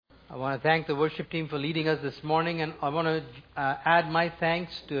I want to thank the worship team for leading us this morning, and I want to add my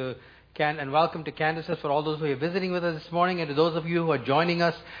thanks to and welcome to Candace for all those who are visiting with us this morning, and to those of you who are joining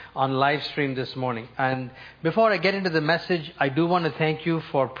us on live stream this morning. And before I get into the message, I do want to thank you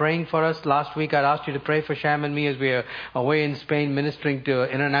for praying for us. Last week I asked you to pray for Sham and me as we are away in Spain ministering to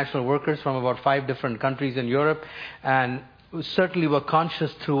international workers from about 5 different countries in Europe, and certainly were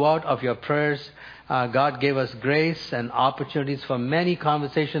conscious throughout of your prayers. God gave us grace and opportunities for many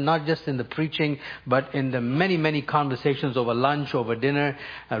conversations, not just in the preaching, but in the many, many conversations over lunch, over dinner.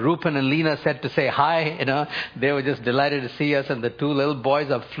 Rupen and Lena said to say hi, they were just delighted to see us, and the 2 little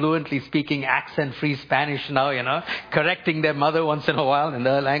boys are fluently speaking accent-free Spanish now, correcting their mother once in a while in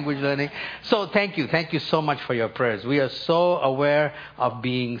their language learning. So thank you so much for your prayers. We are so aware of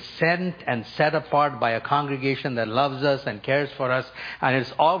being sent and set apart by a congregation that loves us and cares for us, and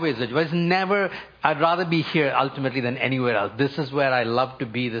it's never, I'd rather be here ultimately than anywhere else. This is where I love to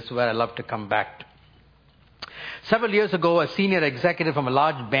be. This is where I love to come back to. Several years ago, a senior executive from a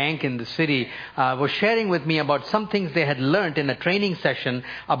large bank in the city was sharing with me about some things they had learned in a training session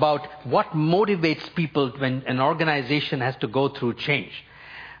about what motivates people when an organization has to go through change.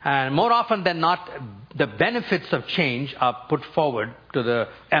 And more often than not, the benefits of change are put forward to the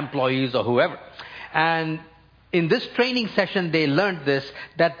employees or whoever. And in this training session, they learned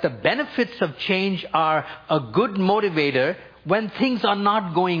that the benefits of change are a good motivator when things are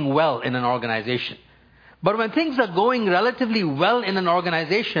not going well in an organization. But when things are going relatively well in an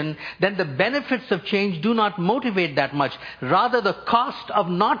organization, then the benefits of change do not motivate that much. Rather, the cost of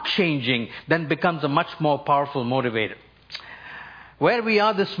not changing then becomes a much more powerful motivator. Where we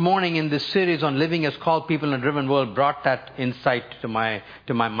are this morning in this series on living as called people in a driven world brought that insight to my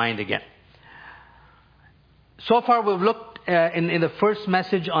mind again. So far, we've looked in the first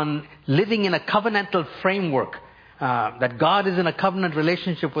message on living in a covenantal framework, that God is in a covenant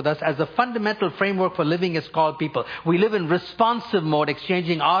relationship with us as a fundamental framework for living as called people. We live in responsive mode,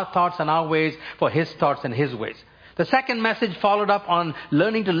 exchanging our thoughts and our ways for His thoughts and His ways. The second message followed up on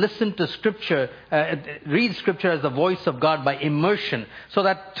learning to listen to Scripture, read Scripture as the voice of God by immersion, so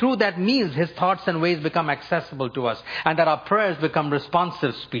that through that means His thoughts and ways become accessible to us, and that our prayers become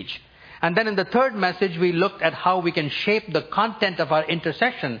responsive speech. And then in the third message, we looked at how we can shape the content of our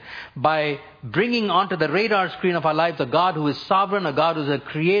intercession by bringing onto the radar screen of our lives a God who is sovereign, a God who is a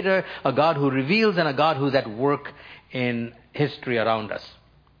creator, a God who reveals, and a God who is at work in history around us.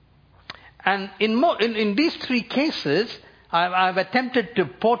 And in these 3 cases, I've attempted to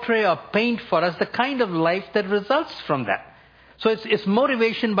portray or paint for us the kind of life that results from that. So it's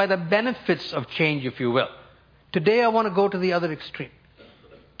motivation by the benefits of change, if you will. Today, I want to go to the other extreme.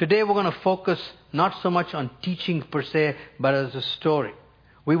 Today we're going to focus not so much on teaching per se, but as a story.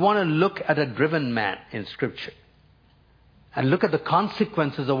 We want to look at a driven man in Scripture and look at the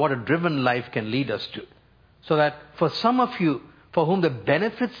consequences of what a driven life can lead us to. So that for some of you, for whom the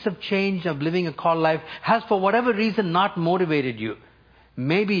benefits of change, of living a called life, has for whatever reason not motivated you,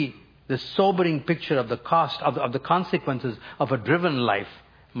 maybe the sobering picture of the cost, of the consequences of a driven life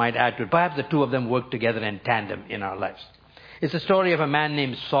might add to it. Perhaps the 2 of them work together in tandem in our lives. It's the story of a man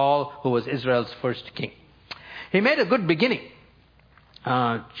named Saul, who was Israel's first king. He made a good beginning.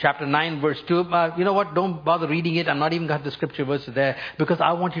 Chapter 9, verse 2. You know what? Don't bother reading it. I'm not even got the scripture verses there, because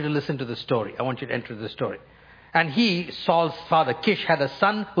I want you to listen to the story. I want you to enter the story. And he, Saul's father, Kish, had a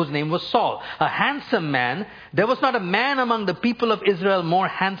son whose name was Saul, a handsome man. There was not a man among the people of Israel more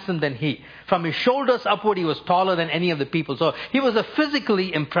handsome than he. From his shoulders upward, he was taller than any of the people. So he was a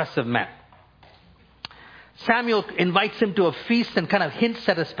physically impressive man. Samuel invites him to a feast and kind of hints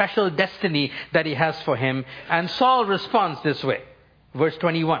at a special destiny that he has for him. And Saul responds this way. Verse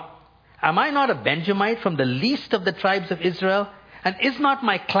 21. Am I not a Benjamite from the least of the tribes of Israel? And is not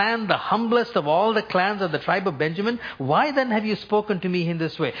my clan the humblest of all the clans of the tribe of Benjamin? Why then have you spoken to me in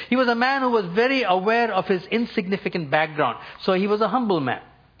this way? He was a man who was very aware of his insignificant background. So he was a humble man.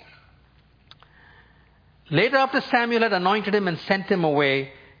 Later, after Samuel had anointed him and sent him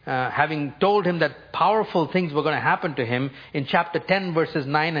away, having told him that powerful things were going to happen to him, in chapter 10, verses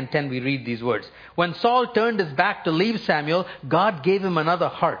 9 and 10, we read these words. When Saul turned his back to leave Samuel, God gave him another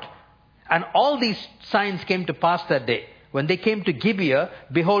heart. And all these signs came to pass that day. When they came to Gibeah,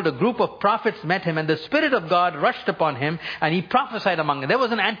 behold, a group of prophets met him, and the Spirit of God rushed upon him, and he prophesied among them. There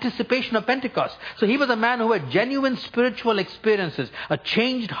was an anticipation of Pentecost. So he was a man who had genuine spiritual experiences, a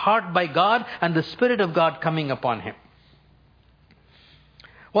changed heart by God, and the Spirit of God coming upon him.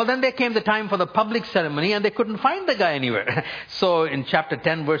 Well, then there came the time for the public ceremony, and they couldn't find the guy anywhere. So in chapter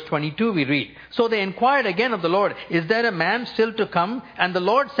 10, verse 22, we read, So they inquired again of the Lord, Is there a man still to come? And the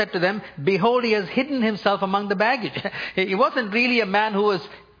Lord said to them, Behold, he has hidden himself among the baggage. He wasn't really a man who was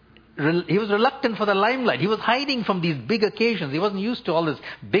reluctant for the limelight. He was hiding from these big occasions. He wasn't used to all this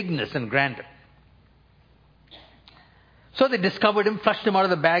bigness and grandeur. So they discovered him, flushed him out of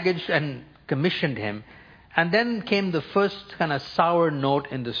the baggage and commissioned him. And then came the first kind of sour note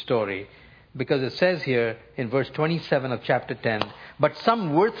in the story. Because it says here in verse 27 of chapter 10, but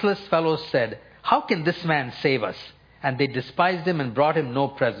some worthless fellows said, how can this man save us? And they despised him and brought him no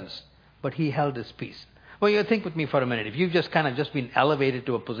presents. But he held his peace. Well, you think with me for a minute. If you've just been elevated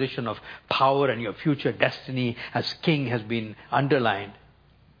to a position of power and your future destiny as king has been underlined,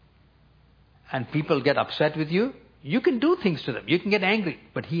 and people get upset with you, you can do things to them. You can get angry.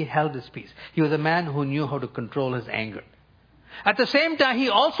 But he held his peace. He was a man who knew how to control his anger. At the same time, he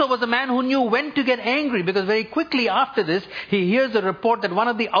also was a man who knew when to get angry, because very quickly after this, he hears a report that one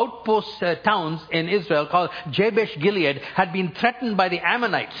of the outpost towns in Israel called Jabesh Gilead had been threatened by the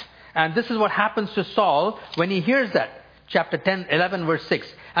Ammonites. And this is what happens to Saul when he hears that. Chapter 11 verse 6.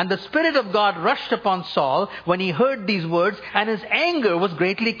 And the Spirit of God rushed upon Saul when he heard these words, and his anger was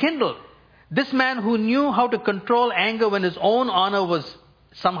greatly kindled. This man who knew how to control anger when his own honor was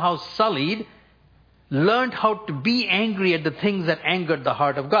somehow sullied, learned how to be angry at the things that angered the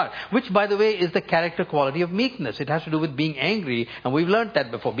heart of God. Which, by the way, is the character quality of meekness. It has to do with being angry. And we've learned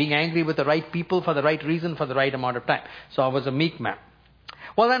that before. Being angry with the right people for the right reason for the right amount of time. So I was a meek man.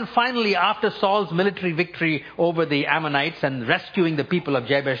 Well, then finally, after Saul's military victory over the Ammonites and rescuing the people of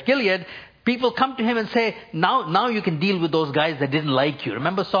Jabesh Gilead, people come to him and say, now you can deal with those guys that didn't like you.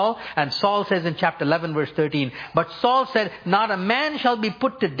 Remember Saul? And Saul says in chapter 11 verse 13, but Saul said, not a man shall be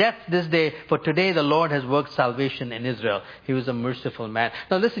put to death this day, for today the Lord has worked salvation in Israel. He was a merciful man.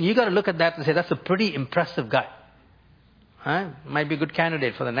 Now listen, you got to look at that and say, that's a pretty impressive guy. Might be a good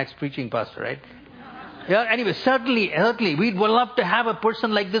candidate for the next preaching pastor, right? Yeah, anyway, certainly, we'd love to have a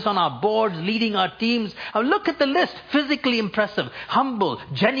person like this on our boards, leading our teams. Look at the list. Physically impressive, humble,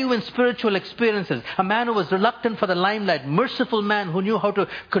 genuine spiritual experiences. A man who was reluctant for the limelight, merciful man who knew how to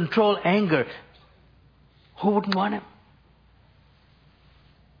control anger. Who wouldn't want him?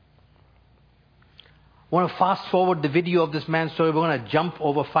 I want to fast forward the video of this man's story. We're going to jump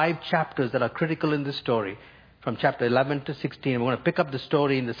over 5 chapters that are critical in this story. From chapter 11 to 16. We're going to pick up the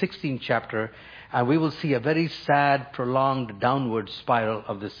story in the 16th chapter. And we will see a very sad, prolonged downward spiral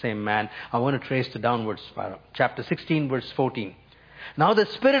of the same man. I want to trace the downward spiral. Chapter 16, verse 14. Now the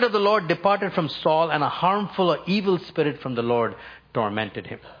Spirit of the Lord departed from Saul, and a harmful or evil spirit from the Lord tormented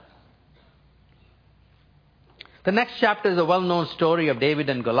him. The next chapter is a well-known story of David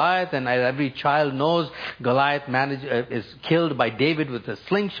and Goliath, and as every child knows, Goliath is killed by David with a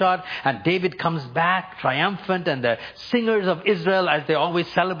slingshot, and David comes back triumphant, and the singers of Israel, as they always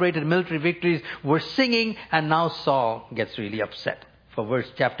celebrated military victories, were singing, and now Saul gets really upset. For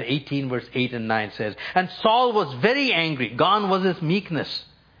chapter 18, verse 8 and 9 says, and Saul was very angry. Gone was his meekness.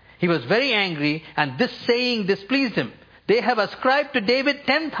 He was very angry, and this saying displeased him. They have ascribed to David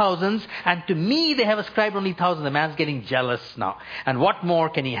 10,000s, and to me they have ascribed only 1,000. The man's getting jealous now. And what more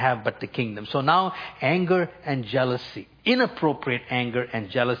can he have but the kingdom? So now anger and jealousy, inappropriate anger and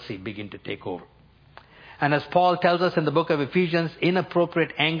jealousy begin to take over. And as Paul tells us in the book of Ephesians,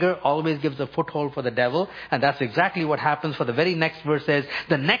 inappropriate anger always gives a foothold for the devil. And that's exactly what happens. For the very next verse says,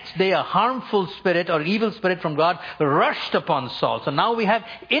 the next day a harmful spirit or evil spirit from God rushed upon Saul. So now we have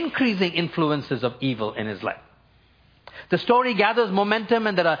increasing influences of evil in his life. The story gathers momentum,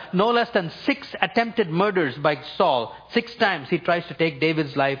 and there are no less than 6 attempted murders by Saul. 6 times he tries to take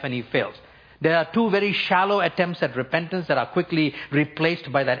David's life and he fails. There are 2 very shallow attempts at repentance that are quickly replaced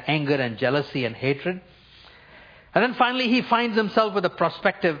by that anger and jealousy and hatred. And then finally he finds himself with a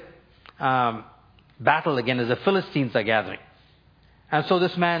prospective battle again as the Philistines are gathering. And so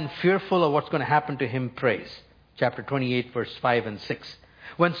this man, fearful of what's going to happen to him, prays. Chapter 28, verse 5 and 6.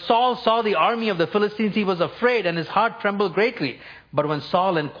 When Saul saw the army of the Philistines, he was afraid, and his heart trembled greatly. But when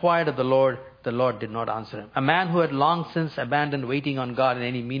Saul inquired of the Lord did not answer him. A man who had long since abandoned waiting on God in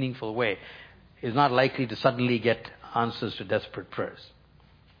any meaningful way is not likely to suddenly get answers to desperate prayers.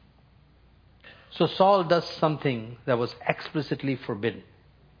 So Saul does something that was explicitly forbidden.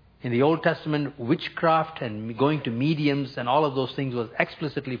 In the Old Testament, witchcraft and going to mediums and all of those things was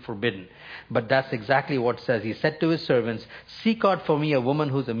explicitly forbidden. But that's exactly what it says. He said to his servants, seek out for me a woman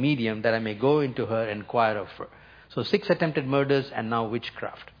who's a medium, that I may go into her and inquire of her. So 6 attempted murders and now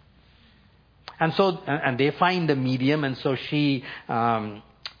witchcraft. And they find a medium, and so she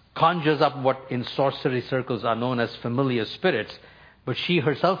conjures up what in sorcery circles are known as familiar spirits. But she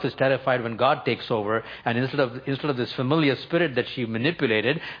herself is terrified when God takes over, and instead of this familiar spirit that she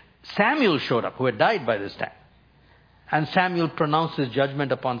manipulated, Samuel showed up, who had died by this time. And Samuel pronounces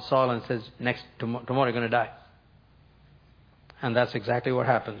judgment upon Saul and says, tomorrow you're going to die. And that's exactly what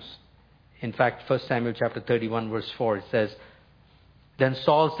happens. In fact, 1 Samuel chapter 31 verse 4, it says, Then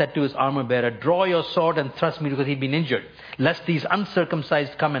Saul said to his armor bearer, Draw your sword and thrust me, because he'd been injured, lest these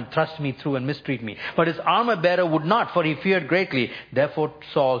uncircumcised come and thrust me through and mistreat me. But his armor bearer would not, for he feared greatly. Therefore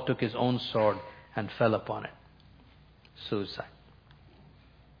Saul took his own sword and fell upon it. Suicide.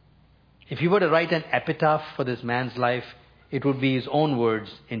 If you were to write an epitaph for this man's life, it would be his own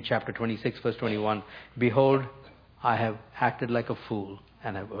words in chapter 26, verse 21. Behold, I have acted like a fool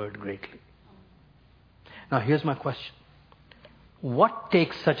and have erred greatly. Now here's my question. What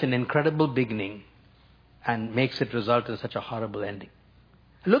takes such an incredible beginning and makes it result in such a horrible ending?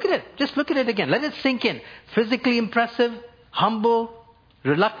 Look at it. Just look at it again. Let it sink in. Physically impressive, humble,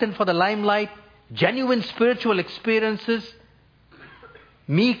 reluctant for the limelight, genuine spiritual experiences,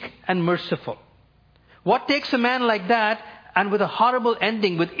 meek and merciful. What takes a man like that and with a horrible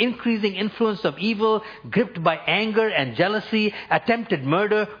ending, with increasing influence of evil, gripped by anger and jealousy, attempted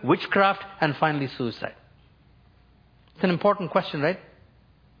murder, witchcraft, and finally suicide? It's an important question, right?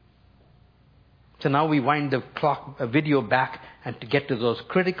 So now we wind the video back and to get to those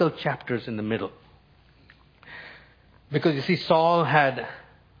critical chapters in the middle. Because you see, Saul had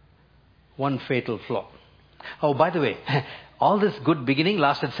one fatal flaw. Oh, by the way, all this good beginning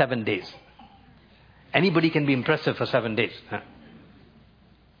lasted 7 days. Anybody can be impressive for 7 days.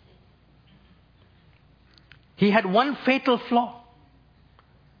 He had one fatal flaw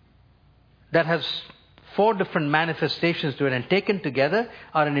that has 4 different manifestations to it, and taken together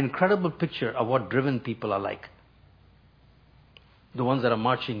are an incredible picture of what driven people are like. The ones that are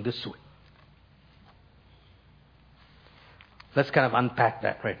marching this way. Let's kind of unpack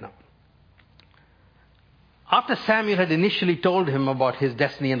that right now. After Samuel had initially told him about his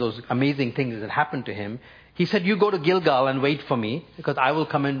destiny and those amazing things that happened to him, he said, You go to Gilgal and wait for me, because I will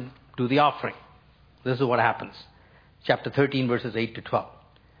come and do the offering. This is what happens. Chapter 13, verses 8 to 12.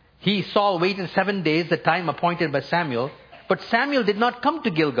 Saul waited 7 days, the time appointed by Samuel, but Samuel did not come to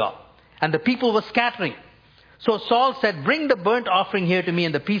Gilgal, and the people were scattering. So Saul said, Bring the burnt offering here to me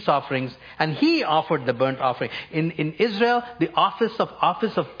and the peace offerings, and he offered the burnt offering. In Israel, the office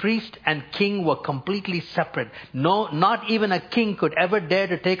of priest and king were completely separate. No, not even a king could ever dare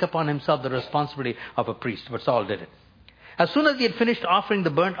to take upon himself the responsibility of a priest, but Saul did it. As soon as he had finished offering the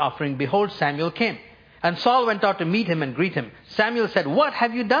burnt offering, behold, Samuel came. And Saul went out to meet him and greet him. Samuel said, What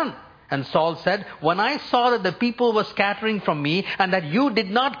have you done? And Saul said, When I saw that the people were scattering from me, and that you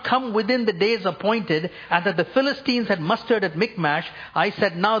did not come within the days appointed, and that the Philistines had mustered at Michmash, I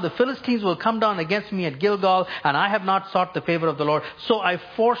said, Now the Philistines will come down against me at Gilgal, and I have not sought the favor of the Lord. So I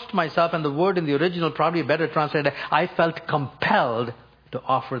forced myself, and the word in the original, probably better translated, I felt compelled to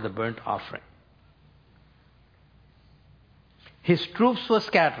offer the burnt offering. His troops were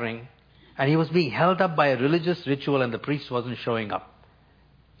scattering, and he was being held up by a religious ritual, and the priest wasn't showing up.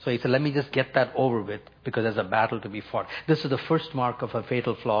 So he said, let me just get that over with, because there's a battle to be fought. This is the first mark of a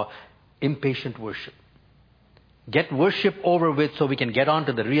fatal flaw, impatient worship. Get worship over with so we can get on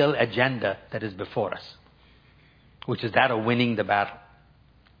to the real agenda that is before us, which is that of winning the battle.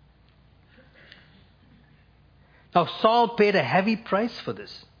 Now Saul paid a heavy price for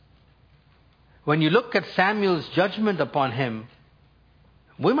this. When you look at Samuel's judgment upon him,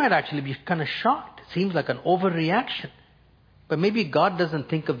 we might actually be kind of shocked. It seems like an overreaction. But maybe God doesn't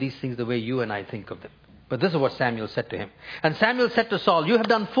think of these things the way you and I think of them. But this is what Samuel said to him. And Samuel said to Saul, You have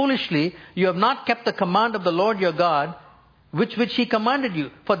done foolishly. You have not kept the command of the Lord your God, which he commanded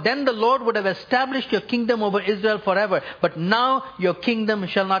you. For then the Lord would have established your kingdom over Israel forever. But now your kingdom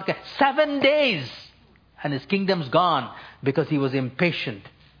shall not come. 7 days. And his kingdom's gone because he was impatient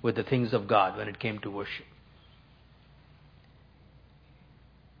with the things of God when it came to worship.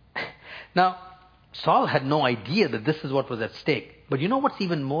 Now, Saul had no idea that this is what was at stake. But you know what's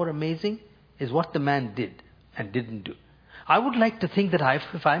even more amazing? Is what the man did and didn't do. I would like to think that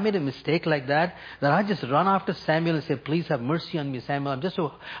if I made a mistake like that I just run after Samuel and say, Please have mercy on me, Samuel.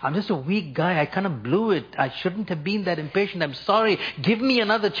 I'm just a weak guy. I kind of blew it. I shouldn't have been that impatient. I'm sorry. Give me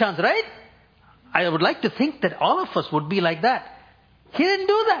another chance, right? I would like to think that all of us would be like that. He didn't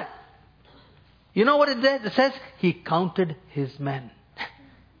do that. You know what it says? It says he counted his men.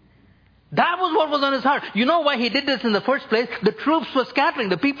 That was what was on his heart. You know why he did this in the first place? The troops were scattering.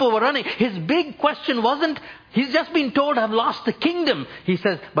 The people were running. His big question wasn't, he's just been told I've lost the kingdom. He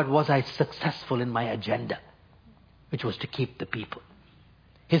says, but was I successful in my agenda? Which was to keep the people.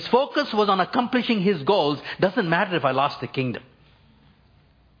 His focus was on accomplishing his goals. Doesn't matter if I lost the kingdom.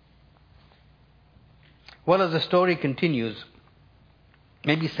 Well, as the story continues,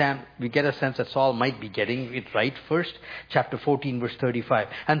 maybe we get a sense that Saul might be getting it right first. Chapter 14, verse 35.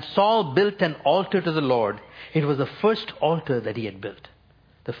 And Saul built an altar to the Lord. It was the first altar that he had built.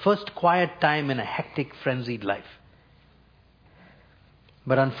 The first quiet time in a hectic, frenzied life.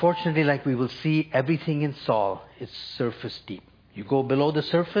 But unfortunately, like we will see, everything in Saul is surface deep. You go below the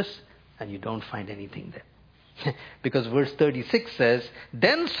surface and you don't find anything there. Because verse 36 says,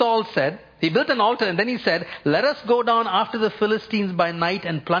 Then Saul said, he built an altar and then he said, Let us go down after the Philistines by night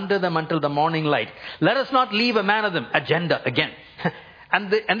and plunder them until the morning light. Let us not leave a man of them. Agenda again. And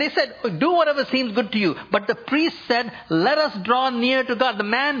they said, do whatever seems good to you. But the priest said, let us draw near to God. The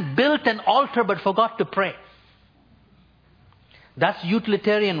man built an altar but forgot to pray. That's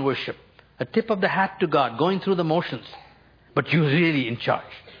utilitarian worship. A tip of the hat to God, going through the motions. But you're really in charge.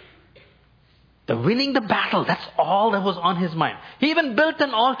 The winning the battle, that's all that was on his mind. He even built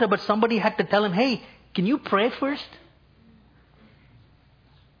an altar, but somebody had to tell him, hey, can you pray first?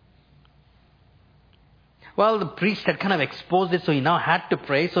 Well, the priest had kind of exposed it, so he now had to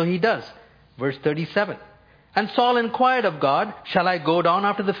pray, so he does. Verse 37. And Saul inquired of God, shall I go down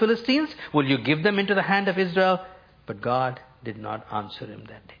after the Philistines? Will you give them into the hand of Israel? But God did not answer him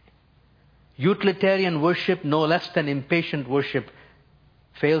that day. Utilitarian worship, no less than impatient worship,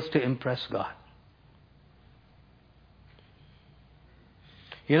 fails to impress God.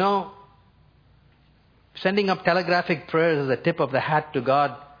 You know, sending up telegraphic prayers as a tip of the hat to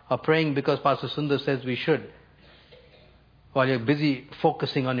God, or praying because Pastor Sundar says we should, while you're busy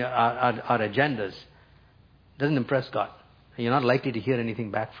focusing on our agendas, doesn't impress God. And you're not likely to hear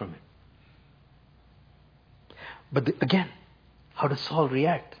anything back from it. But again, how does Saul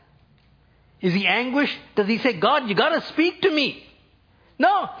react? Is he anguished? Does he say, God, you got to speak to me?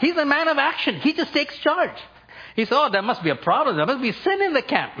 No, he's a man of action. He just takes charge. He said, there must be a problem. There must be sin in the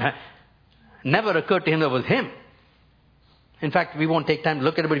camp. Never occurred to him that it was him. In fact, we won't take time to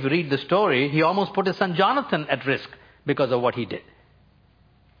look at it, but if you read the story, he almost put his son Jonathan at risk because of what he did.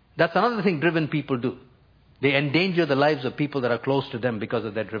 That's another thing driven people do. They endanger the lives of people that are close to them because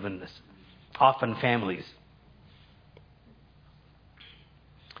of their drivenness. Often families.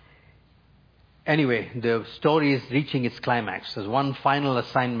 Anyway, the story is reaching its climax. There's one final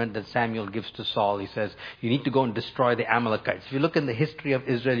assignment that Samuel gives to Saul. He says, you need to go and destroy the Amalekites. If you look in the history of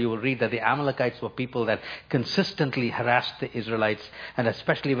Israel, you will read that the Amalekites were people that consistently harassed the Israelites. And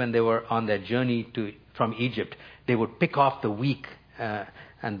especially when they were on their journey from Egypt, they would pick off the weak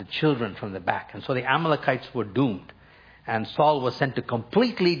and the children from the back. And so the Amalekites were doomed. And Saul was sent to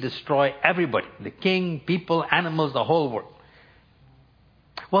completely destroy everybody. The king, people, animals, the whole world.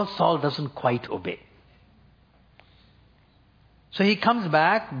 Well, Saul doesn't quite obey. So he comes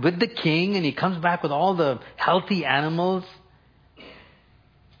back with the king and he comes back with all the healthy animals.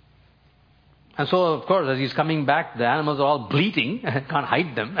 And so, of course, as he's coming back, the animals are all bleating. Can't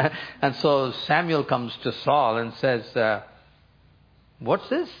hide them. And so Samuel comes to Saul and says, what's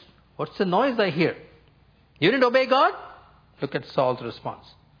this? What's the noise I hear? You didn't obey God? Look at Saul's response.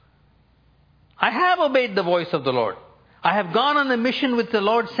 I have obeyed the voice of the Lord. I have gone on the mission which the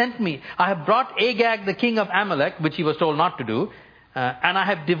Lord sent me. I have brought Agag, the king of Amalek, which he was told not to do. And I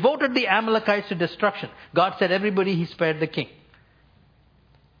have devoted the Amalekites to destruction. God said everybody, he spared the king.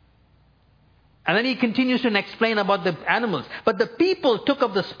 And then he continues to explain about the animals. But the people took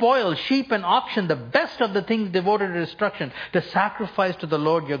of the spoil, sheep and oxen, the best of the things devoted to destruction, to sacrifice to the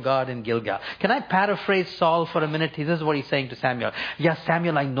Lord your God in Gilgal. Can I paraphrase Saul for a minute? This is what he's saying to Samuel. Yes,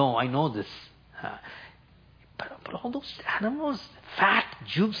 Samuel, I know this. But all those animals, fat,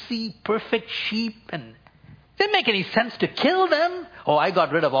 juicy, perfect sheep, and didn't make any sense to kill them. Oh, I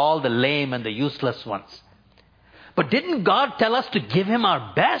got rid of all the lame and the useless ones. But didn't God tell us to give him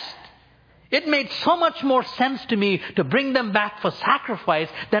our best? It made so much more sense to me to bring them back for sacrifice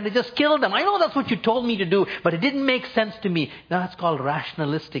than to just kill them. I know that's what you told me to do, but it didn't make sense to me. Now that's called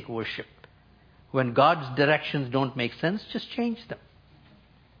rationalistic worship. When God's directions don't make sense, just change them.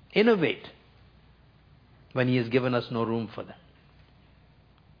 Innovate. When he has given us no room for them.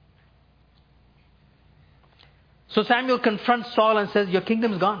 So Samuel confronts Saul and says, your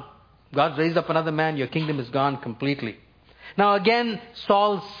kingdom is gone. God's raised up another man, your kingdom is gone completely. Now again,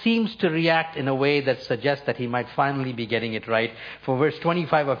 Saul seems to react in a way that suggests that he might finally be getting it right. For verse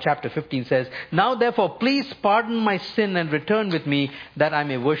 25 of chapter 15 says, now therefore please pardon my sin and return with me that I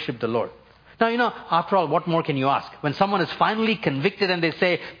may worship the Lord. Now, after all, what more can you ask? When someone is finally convicted and they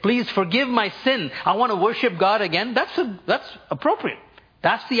say, please forgive my sin, I want to worship God again, that's appropriate.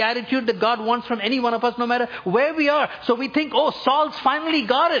 That's the attitude that God wants from any one of us, no matter where we are. So we think, Saul's finally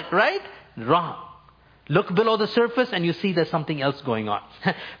got it, right? Wrong. Look below the surface and you see there's something else going on.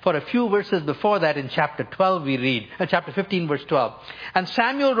 For a few verses before that in chapter 12 we read, chapter 15 verse 12. And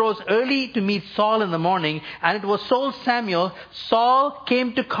Samuel rose early to meet Saul in the morning, and it was told Samuel, Saul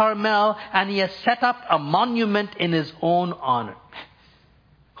came to Carmel and he has set up a monument in his own honor.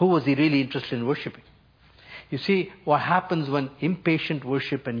 Who was he really interested in worshiping? You see, what happens when impatient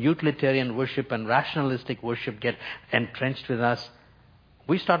worship and utilitarian worship and rationalistic worship get entrenched with us,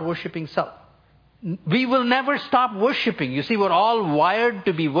 we start worshiping self. We will never stop worshiping. You see, we're all wired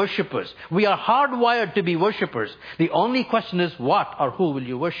to be worshippers. We are hardwired to be worshippers. The only question is what or who will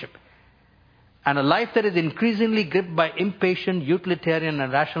you worship? And a life that is increasingly gripped by impatient, utilitarian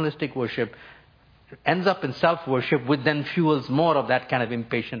and rationalistic worship ends up in self-worship, which then fuels more of that kind of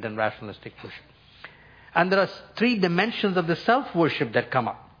impatient and rationalistic worship. And there are 3 dimensions of the self-worship that come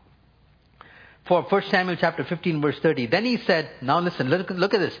up. For 1 Samuel chapter 15 verse 30. Then he said, now listen,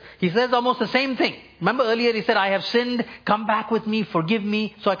 look at this. He says almost the same thing. Remember earlier he said, I have sinned, come back with me, forgive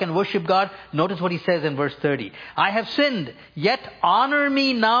me so I can worship God. Notice what he says in verse 30. I have sinned, yet honor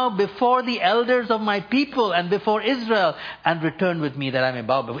me now before the elders of my people and before Israel and return with me that I may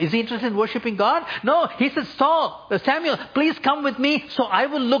bow before. Is he interested in worshiping God? No, he says, Samuel, please come with me so I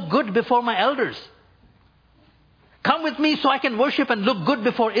will look good before my elders. Come with me so I can worship and look good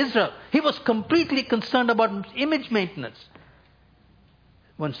before Israel. He was completely concerned about image maintenance.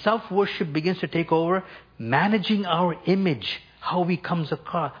 When self-worship begins to take over, managing our image, how we come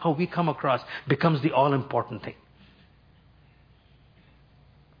across, becomes the all-important thing.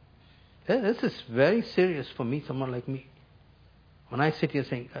 This is very serious for me, someone like me. When I sit here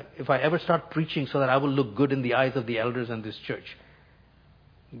saying, if I ever start preaching so that I will look good in the eyes of the elders in this church,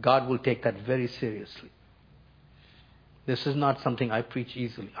 God will take that very seriously. This is not something I preach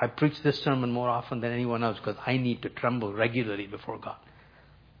easily. I preach this sermon more often than anyone else because I need to tremble regularly before God.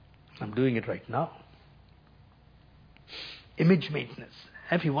 I'm doing it right now. Image maintenance.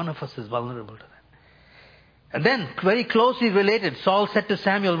 Every one of us is vulnerable to that. And then, very closely related, Saul said to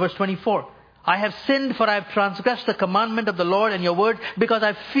Samuel, verse 24, I have sinned, for I have transgressed the commandment of the Lord and your word, because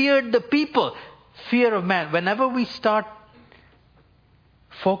I feared the people. Fear of man. Whenever we start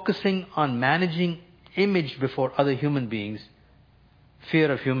focusing on managing image before other human beings, fear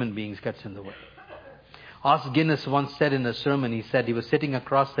of human beings gets in the way. Os Guinness once said in a sermon, he said he was sitting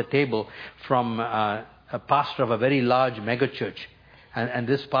across the table from a pastor of a very large megachurch. And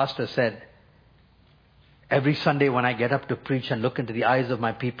this pastor said, every Sunday when I get up to preach and look into the eyes of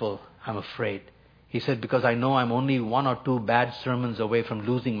my people, I'm afraid. He said, because I know I'm only 1 or 2 bad sermons away from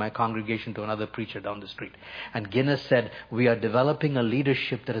losing my congregation to another preacher down the street. And Guinness said, we are developing a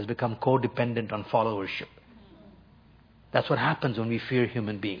leadership that has become codependent on followership. That's what happens when we fear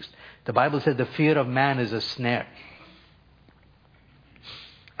human beings. The Bible says the fear of man is a snare.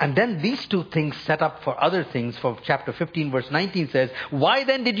 And then these 2 things set up for other things. For chapter 15 verse 19 says, why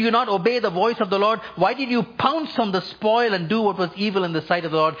then did you not obey the voice of the Lord? Why did you pounce on the spoil and do what was evil in the sight of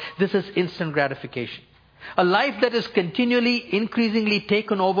the Lord? This is instant gratification. A life that is continually, increasingly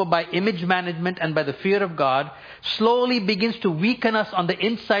taken over by image management and by the fear of God slowly begins to weaken us on the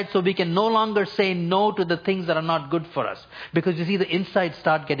inside so we can no longer say no to the things that are not good for us. Because you see, the insides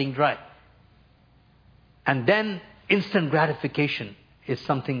start getting dry. And then instant gratification is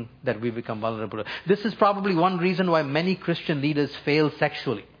something that we become vulnerable to. This is probably one reason why many Christian leaders fail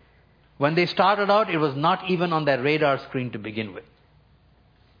sexually. When they started out, it was not even on their radar screen to begin with.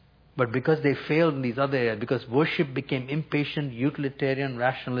 But because they failed in these other areas, because worship became impatient, utilitarian,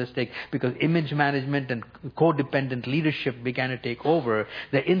 rationalistic, because image management and codependent leadership began to take over,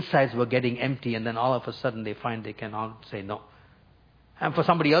 their insides were getting empty, and then all of a sudden they find they cannot say no. And for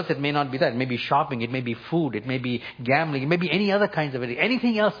somebody else, it may not be that. It may be shopping, it may be food, it may be gambling, it may be any other kinds of it.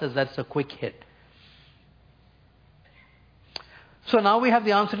 Anything else that's a quick hit. So now we have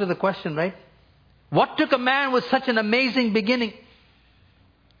the answer to the question, right? What took a man with such an amazing beginning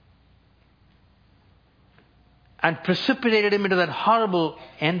and precipitated him into that horrible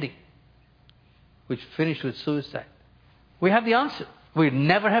ending, which finished with suicide? We have the answer. We'd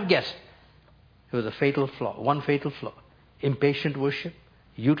never have guessed. It was a fatal flaw, one fatal flaw. Impatient worship,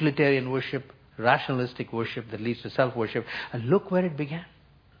 utilitarian worship, rationalistic worship that leads to self-worship. And look where it began.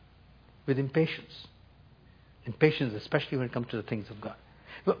 With impatience. Impatience, especially when it comes to the things of God.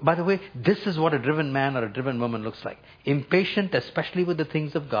 By the way, this is what a driven man or a driven woman looks like. Impatient, especially with the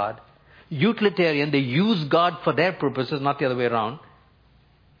things of God. Utilitarian, they use God for their purposes, not the other way around.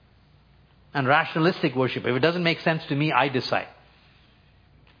 And rationalistic worship. If it doesn't make sense to me, I decide.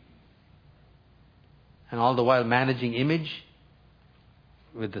 And all the while managing image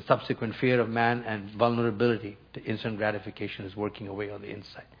with the subsequent fear of man and vulnerability to instant gratification is working away on the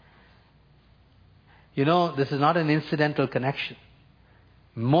inside. You know, this is not an incidental connection.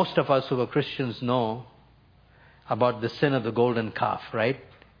 Most of us who are Christians know about the sin of the golden calf, right?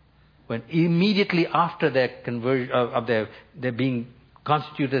 When immediately after their conversion, of their being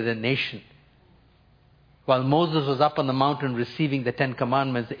constituted a nation, While Moses was up on the mountain receiving the 10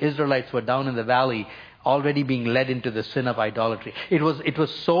 commandments, the Israelites were down in the valley already being led into the sin of idolatry. It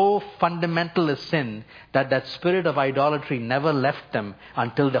was so fundamental a sin that spirit of idolatry never left them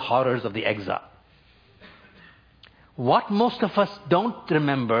until the horrors of the exile. What most of us don't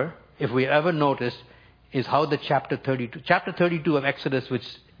remember, if we ever noticed, is how the chapter 32 of Exodus, which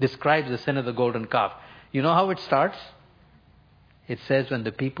describes the sin of the golden calf. You know how it starts? It says when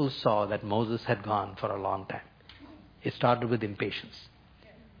the people saw that Moses had gone for a long time. It started with impatience.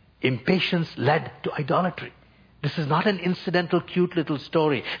 Impatience led to idolatry. This is not an incidental, cute little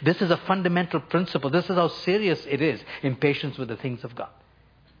story. This is a fundamental principle. This is how serious it is, impatience with the things of God.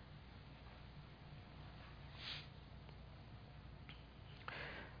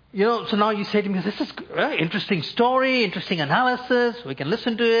 So now you say to me, this is an interesting story, interesting analysis. We can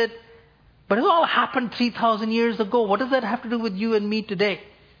listen to it. But it all happened 3,000 years ago. What does that have to do with you and me today?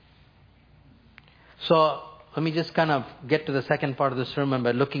 So let me just kind of get to the second part of the sermon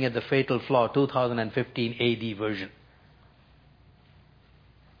by looking at the fatal flaw, 2015 AD version.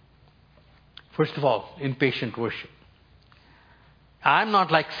 First of all, impatient worship. I'm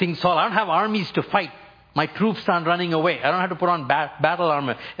not like King Saul. I don't have armies to fight. My troops aren't running away. I don't have to put on battle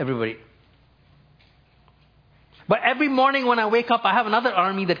armor, everybody. But every morning when I wake up, I have another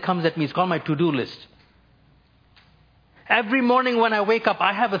army that comes at me. It's called my to-do list. Every morning when I wake up,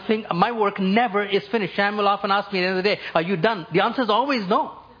 I have a thing. My work never is finished. Sam will often ask me at the end of the day, are you done? The answer is always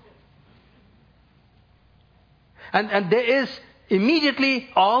no. And there is immediately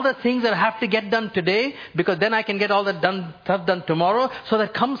all the things that I have to get done today, because then I can get all that stuff done tomorrow, so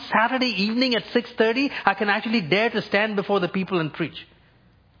that come Saturday evening at 6:30, I can actually dare to stand before the people and preach.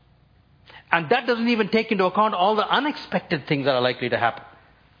 And that doesn't even take into account all the unexpected things that are likely to happen,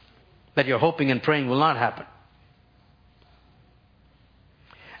 that you're hoping and praying will not happen.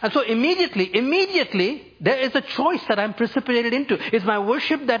 And so immediately, there is a choice that I'm precipitated into. Is my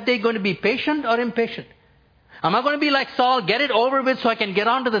worship that day going to be patient or impatient? Am I going to be like Saul, get it over with so I can get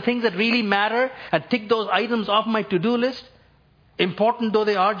on to the things that really matter and tick those items off my to-do list? Important though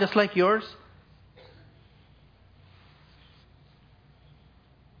they are, just like yours.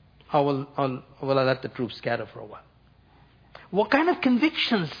 Or will I let the troops scatter for a while? What kind of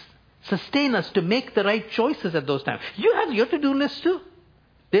convictions sustain us to make the right choices at those times? You have your to-do list too.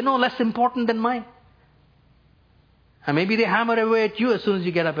 They're no less important than mine. And maybe they hammer away at you as soon as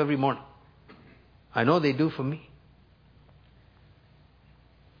you get up every morning. I know they do for me.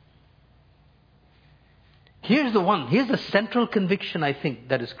 Here's the central conviction, I think,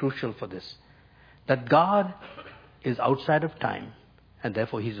 that is crucial for this. That God is outside of time, and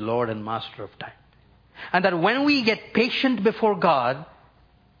therefore He's Lord and Master of time. And that when we get patient before God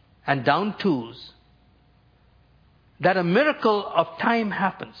and down tools, that a miracle of time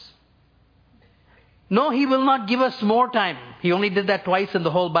happens. No, He will not give us more time. He only did that twice in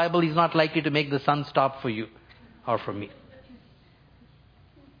the whole Bible. He's not likely to make the sun stop for you or for me.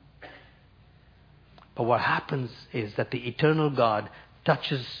 But what happens is that the eternal God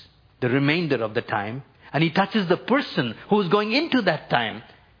touches the remainder of the time, and He touches the person who is going into that time.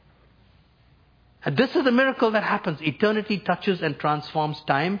 And this is the miracle that happens. Eternity touches and transforms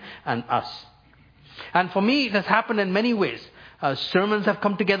time and us. And for me, it has happened in many ways. Sermons have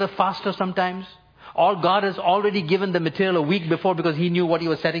come together faster sometimes. Or God has already given the material a week before because He knew what He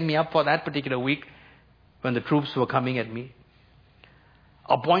was setting me up for that particular week when the troops were coming at me.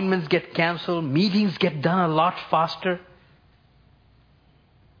 Appointments get cancelled. Meetings get done a lot faster.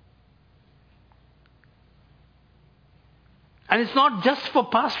 And it's not just for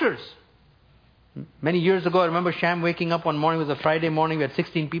pastors. Many years ago, I remember Sham waking up one morning. It was a Friday morning. We had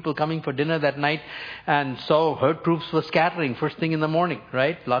 16 people coming for dinner that night. And so her troops were scattering first thing in the morning,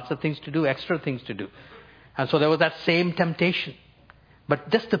 right? Lots of things to do, extra things to do. And so there was that same temptation.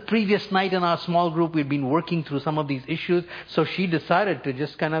 But just the previous night in our small group, we'd been working through some of these issues. So she decided to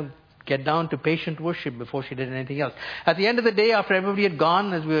just kind of get down to patient worship before she did anything else. At the end of the day, after everybody had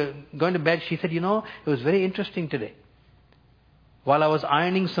gone, as we were going to bed, she said, it was very interesting today. While I was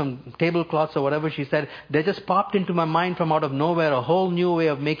ironing some tablecloths or whatever, she said, they just popped into my mind from out of nowhere a whole new way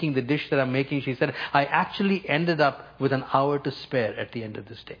of making the dish that I'm making. She said, I actually ended up with an hour to spare at the end of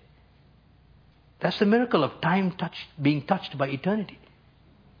this day. That's the miracle of time being touched by eternity,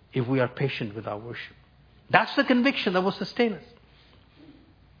 if we are patient with our worship. That's the conviction that will sustain us.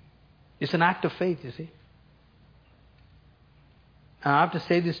 It's an act of faith, you see. And I have to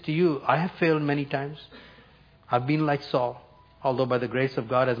say this to you, I have failed many times. I've been like Saul. Although by the grace of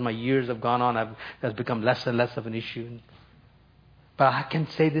God, as my years have gone on, it has become less and less of an issue. But I can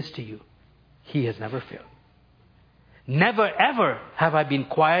say this to you. He has never failed. Never ever have I been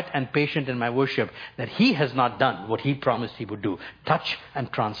quiet and patient in my worship that He has not done what He promised He would do. Touch and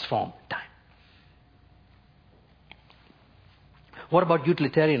transform time. What about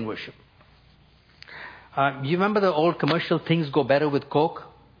utilitarian worship? You remember the old commercial, things go better with Coke?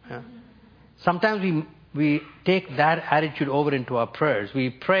 Yeah. Sometimes we take that attitude over into our prayers. We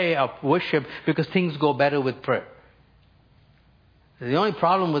pray our worship because things go better with prayer. The only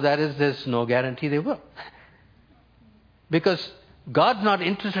problem with that is there's no guarantee they will. Because God's not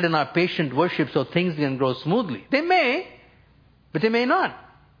interested in our patient worship so things can grow smoothly. They may, but they may not.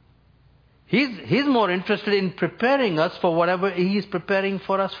 He's more interested in preparing us for whatever He is preparing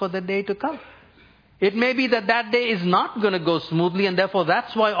for us for the day to come. It may be that day is not going to go smoothly, and therefore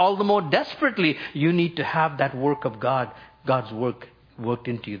that's why all the more desperately you need to have that work of God, God's work worked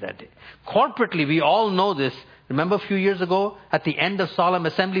into you that day. Corporately, we all know this. Remember a few years ago at the end of solemn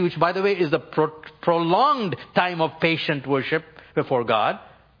assembly, which by the way is the prolonged time of patient worship before God.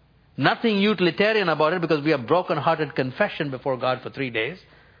 Nothing utilitarian about it because we have broken-hearted confession before God for 3 days.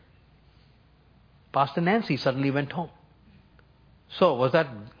 Pastor Nancy suddenly went home. So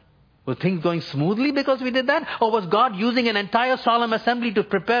were things going smoothly because we did that? Or was God using an entire solemn assembly to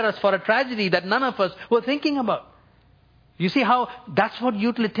prepare us for a tragedy that none of us were thinking about? You see how that's what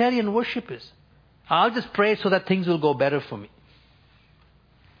utilitarian worship is. I'll just pray so that things will go better for me.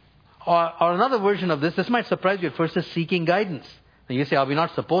 Or another version of this might surprise you at first, is seeking guidance. And you say, are we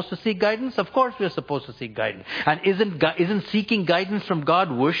not supposed to seek guidance? Of course we are supposed to seek guidance. And isn't seeking guidance from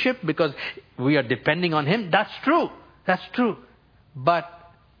God worship because we are depending on Him? That's true. That's true. But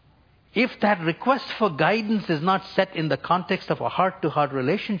if that request for guidance is not set in the context of a heart-to-heart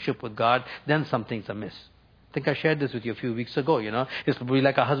relationship with God, then something's amiss. I think I shared this with you a few weeks ago, It's to be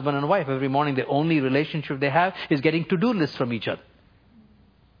like a husband and wife. Every morning the only relationship they have is getting to-do lists from each other.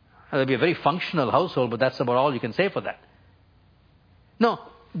 It'll be a very functional household, but that's about all you can say for that. No,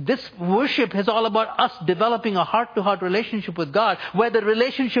 this worship is all about us developing a heart-to-heart relationship with God, where the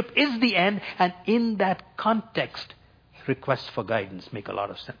relationship is the end, and in that context, requests for guidance make a lot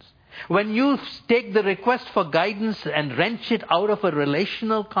of sense. When you take the request for guidance and wrench it out of a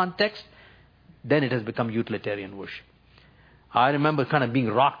relational context, then it has become utilitarian worship. I remember kind of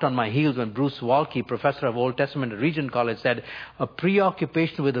being rocked on my heels when Bruce Walke, professor of Old Testament at Regent College, said, a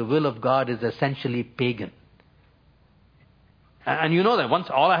preoccupation with the will of God is essentially pagan. And you know that once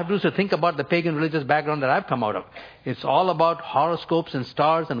all I have to do is to think about the pagan religious background that I've come out of. It's all about horoscopes and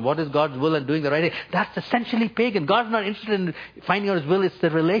stars and what is God's will and doing the right thing. That's essentially pagan. God's not interested in finding out His will. It's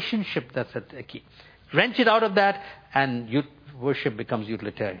the relationship that's at the key. Wrench it out of that and worship becomes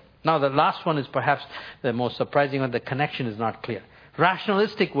utilitarian. Now the last one is perhaps the most surprising one. The connection is not clear.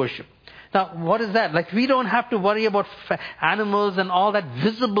 Rationalistic worship. Now what is that? Like we don't have to worry about animals and all that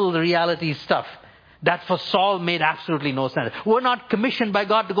visible reality stuff. That for Saul made absolutely no sense. We're not commissioned by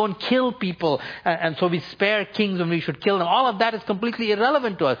God to go and kill people. And so we spare kings when we should kill them. All of that is completely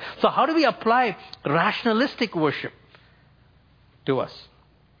irrelevant to us. So how do we apply rationalistic worship to us?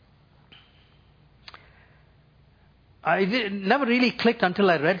 It never really clicked until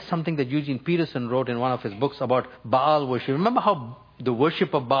I read something that Eugene Peterson wrote in one of his books about Baal worship. Remember how the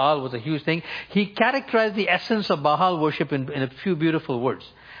worship of Baal was a huge thing? He characterized the essence of Baal worship in a few beautiful words.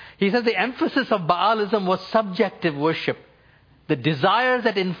 He said the emphasis of Baalism was subjective worship. The desires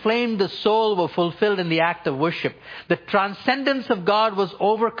that inflamed the soul were fulfilled in the act of worship. The transcendence of God was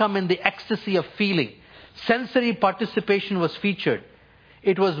overcome in the ecstasy of feeling. Sensory participation was featured.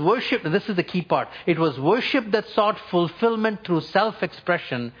 It was worship, and this is the key part. It was worship that sought fulfillment through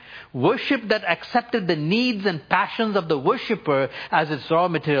self-expression. Worship that accepted the needs and passions of the worshipper as its raw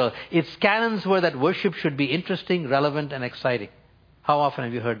material. Its canons were that worship should be interesting, relevant, and exciting. How often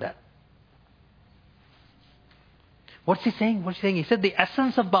have you heard that? What's he saying? He said the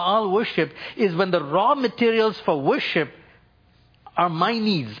essence of Baal worship is when the raw materials for worship are my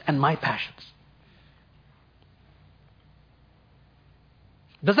needs and my passions.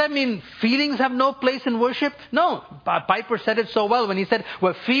 Does that mean feelings have no place in worship? No. Piper said it so well when he said,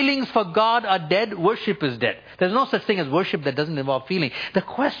 where feelings for God are dead, worship is dead. There's no such thing as worship that doesn't involve feeling. The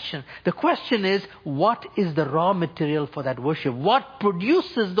question is, what is the raw material for that worship? What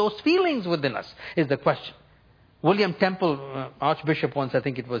produces those feelings within us is the question. William Temple, Archbishop once, at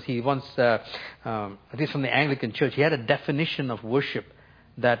least from the Anglican Church, he had a definition of worship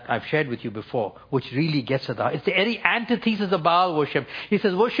that I've shared with you before, which really gets at that. It's the very antithesis of Baal worship. He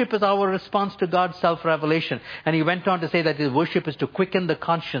says worship is our response to God's self-revelation. And he went on to say that his worship is to quicken the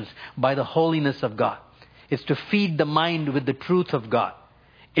conscience by the holiness of God. It's to feed the mind with the truth of God.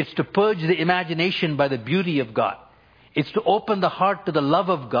 It's to purge the imagination by the beauty of God. It's to open the heart to the love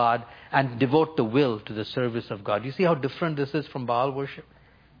of God and devote the will to the service of God. You see how different this is from Baal worship?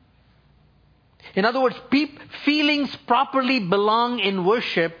 In other words, feelings properly belong in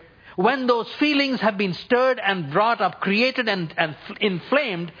worship when those feelings have been stirred and brought up, created and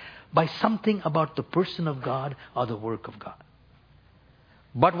inflamed by something about the person of God or the work of God.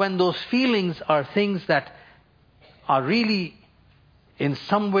 But when those feelings are things that are really in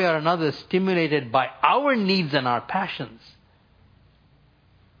some way or another stimulated by our needs and our passions,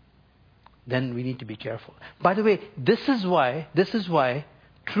 then we need to be careful. By the way, this is why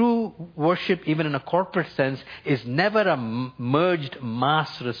true worship, even in a corporate sense, is never a merged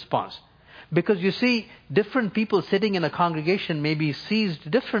mass response. Because you see, different people sitting in a congregation may be seized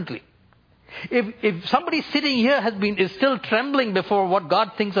differently. If somebody sitting here is still trembling before what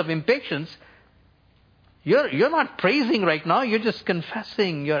God thinks of impatience, you're not praising right now. You're just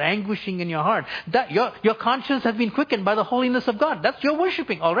confessing. You're anguishing in your heart. That your conscience has been quickened by the holiness of God. That's your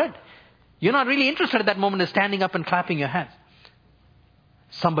worshiping already. You're not really interested at that moment in standing up and clapping your hands.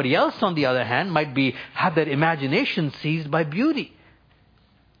 Somebody else, on the other hand, might have their imagination seized by beauty.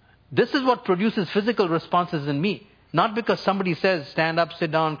 This is what produces physical responses in me. Not because somebody says, stand up,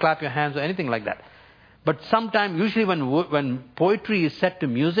 sit down, clap your hands, or anything like that. But sometimes, usually when poetry is set to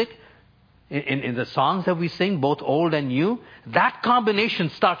music, in the songs that we sing, both old and new, that combination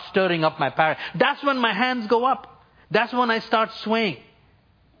starts stirring up my power. That's when my hands go up. That's when I start swaying.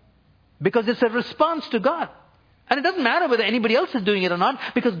 Because it's a response to God. And it doesn't matter whether anybody else is doing it or not,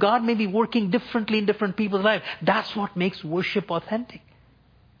 because God may be working differently in different people's lives. That's what makes worship authentic.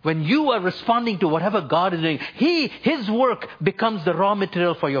 When you are responding to whatever God is doing, His work becomes the raw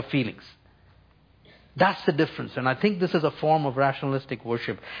material for your feelings. That's the difference. And I think this is a form of rationalistic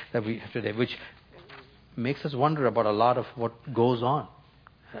worship that we have today, which makes us wonder about a lot of what goes on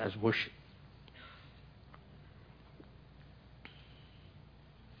as worship.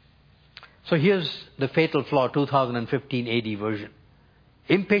 So here's the fatal flaw, 2015 AD version.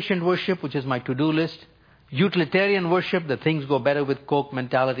 Impatient worship, which is my to-do list. Utilitarian worship, the things go better with Coke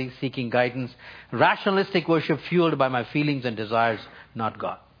mentality, seeking guidance. Rationalistic worship fueled by my feelings and desires, not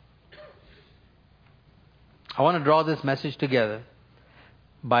God. I want to draw this message together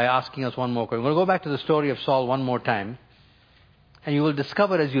by asking us one more question. We're going to go back to the story of Saul one more time. And you will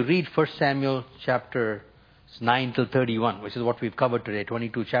discover as you read 1 Samuel chapter 9 till 31, which is what we've covered today,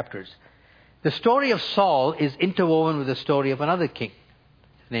 22 chapters. The story of Saul is interwoven with the story of another king.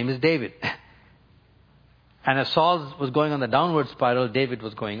 His name is David. And as Saul was going on the downward spiral, David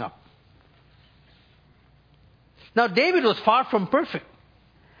was going up. Now, David was far from perfect.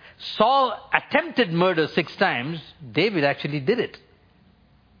 Saul attempted murder 6 times. David actually did it.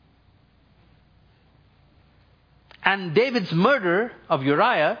 And David's murder of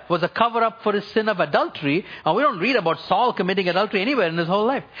Uriah was a cover-up for his sin of adultery. And we don't read about Saul committing adultery anywhere in his whole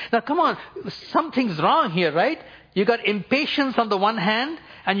life. Now, come on. Something's wrong here, right? You got impatience on the one hand,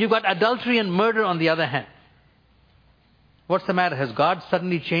 and you got adultery and murder on the other hand. What's the matter? Has God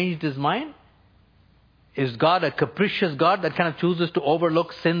suddenly changed His mind? Is God a capricious God that kind of chooses to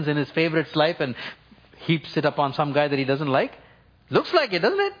overlook sins in His favorite's life and heaps it upon some guy that He doesn't like? Looks like it,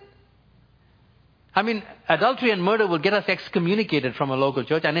 doesn't it? I mean, adultery and murder will get us excommunicated from a local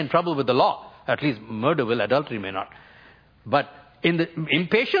church and in trouble with the law. At least murder will, adultery may not. But in the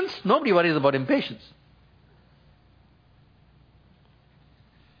impatience, nobody worries about impatience.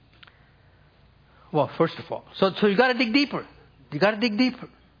 Well, first of all, so you got to dig deeper. You got to dig deeper,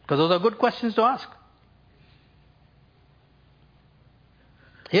 because those are good questions to ask.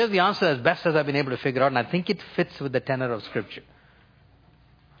 Here's the answer as best as I've been able to figure out, and I think it fits with the tenor of Scripture.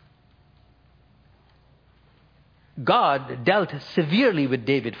 God dealt severely with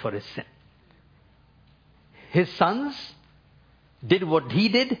David for his sin. His sons did what he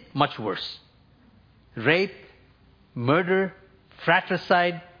did, much worse. Rape, murder,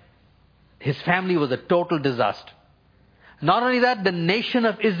 fratricide. His family was a total disaster. Not only that, the nation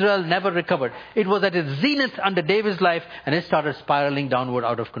of Israel never recovered. It was at its zenith under David's life, and it started spiraling downward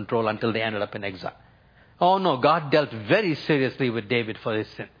out of control until they ended up in exile. Oh no, God dealt very seriously with David for his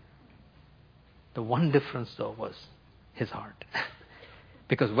sin. The one difference, though, was his heart.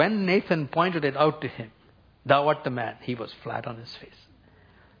 Because when Nathan pointed it out to him, thou art the man, he was flat on his face.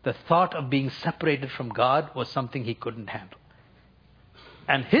 The thought of being separated from God was something he couldn't handle.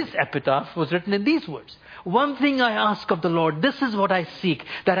 And his epitaph was written in these words. One thing I ask of the Lord, this is what I seek,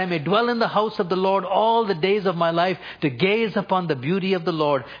 that I may dwell in the house of the Lord all the days of my life, to gaze upon the beauty of the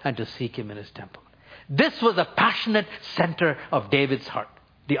Lord and to seek Him in His temple. This was a passionate center of David's heart.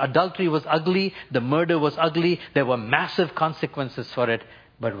 The adultery was ugly, the murder was ugly, there were massive consequences for it,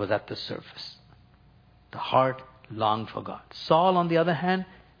 but it was at the surface. The heart longed for God. Saul, on the other hand,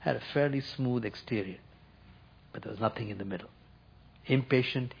 had a fairly smooth exterior, but there was nothing in the middle.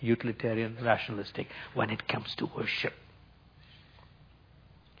 Impatient, utilitarian, rationalistic when it comes to worship.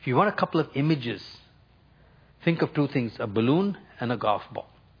 If you want a couple of images, think of two things, a balloon and a golf ball.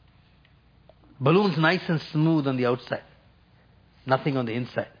 Balloon's nice and smooth on the outside, nothing on the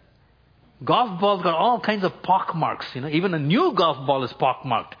inside. Golf ball's got all kinds of pock marks. Even a new golf ball is pock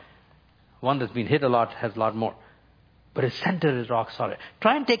marked. One that's been hit a lot has a lot more. But its center is rock solid.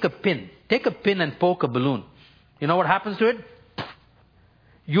 Try and take a pin. Take a pin and poke a balloon. You know what happens to it?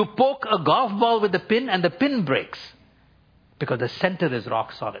 You poke a golf ball with the pin and the pin breaks. Because the center is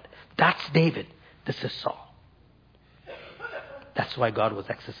rock solid. That's David. This is Saul. That's why God was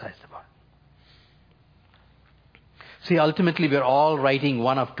exercised about it. See, ultimately we're all writing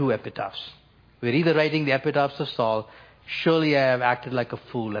one of two epitaphs. We're either writing the epitaphs of Saul, surely I have acted like a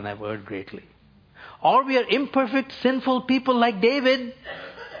fool and I've erred greatly. Or we are imperfect, sinful people like David,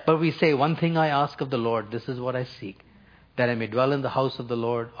 but we say, one thing I ask of the Lord, this is what I seek, that I may dwell in the house of the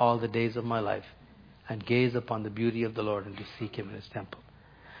Lord all the days of my life and gaze upon the beauty of the Lord and to seek Him in His temple.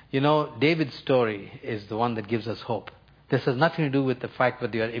 David's story is the one that gives us hope. This has nothing to do with the fact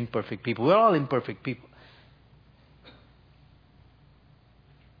that we are imperfect people. We're all imperfect people.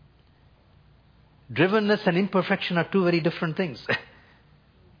 Drivenness and imperfection are two very different things.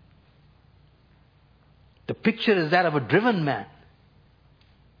 The picture is that of a driven man.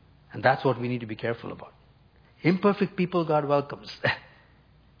 And that's what we need to be careful about. Imperfect people God welcomes.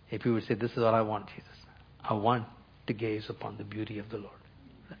 If you would say, this is what I want, Jesus. I want to gaze upon the beauty of the Lord.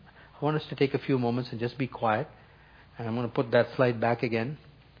 I want us to take a few moments and just be quiet. And I'm going to put that slide back again.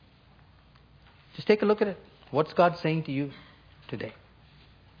 Just take a look at it. What's God saying to you today?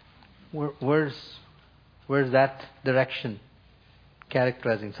 Where's that direction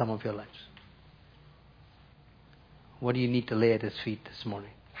characterizing some of your lives? What do you need to lay at His feet this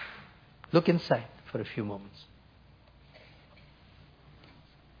morning? Look inside for a few moments.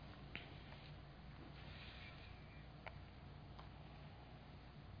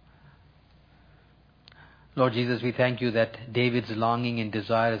 Lord Jesus, we thank You that David's longing and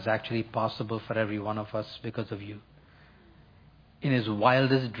desire is actually possible for every one of us because of You. In his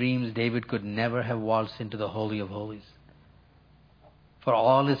wildest dreams, David could never have waltzed into the Holy of Holies. For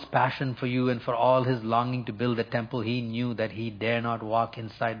all his passion for You and for all his longing to build a temple, he knew that he dare not walk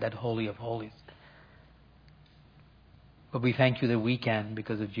inside that Holy of Holies. But we thank You that we can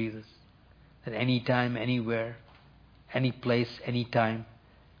because of Jesus. That anytime, anywhere, any place, any time,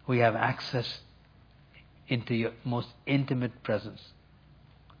 we have access into Your most intimate presence.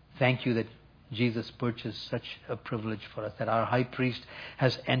 Thank You that Jesus purchased such a privilege for us, that our high priest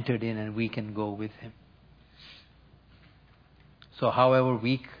has entered in and we can go with Him. So however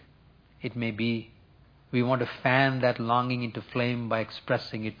weak it may be, we want to fan that longing into flame by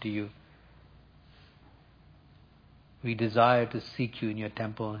expressing it to You. We desire to seek You in Your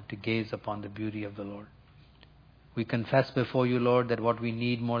temple and to gaze upon the beauty of the Lord. We confess before You, Lord, that what we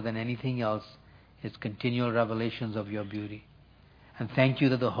need more than anything else is continual revelations of Your beauty. And thank You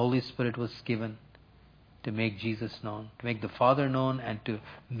that the Holy Spirit was given to make Jesus known, to make the Father known and to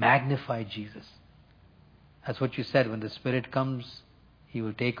magnify Jesus. That's what You said. When the Spirit comes, He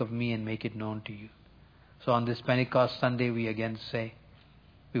will take of me and make it known to You. So on this Pentecost Sunday, we again say,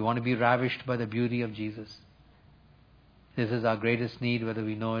 we want to be ravished by the beauty of Jesus. This is our greatest need, whether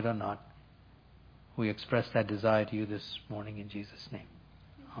we know it or not. We express that desire to You this morning in Jesus' name.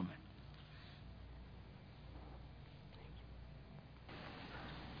 Amen.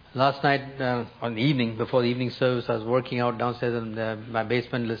 Last night, on the evening, before the evening service, I was working out downstairs in my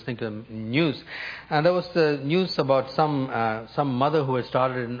basement listening to the news. And there was the news about some mother who had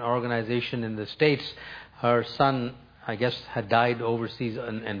started an organization in the States. Her son, I guess, had died overseas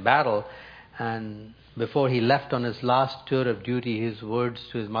in battle. And before he left on his last tour of duty, his words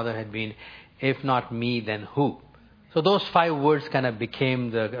to his mother had been, "If not me, then who?" So those 5 words kind of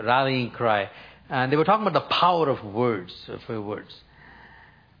became the rallying cry. And they were talking about the power of words, 5 words.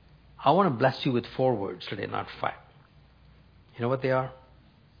 I want to bless you with 4 words today, not 5. You know what they are?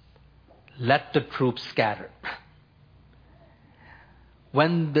 Let the troops scatter.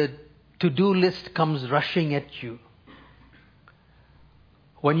 When the to-do list comes rushing at you,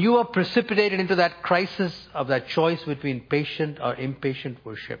 when you are precipitated into that crisis of that choice between patient or impatient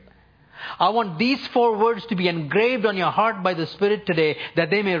worship, I want these 4 words to be engraved on your heart by the Spirit today,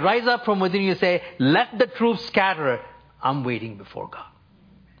 that they may rise up from within you and say, let the troops scatter. I'm waiting before God.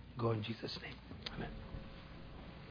 Go in Jesus' name.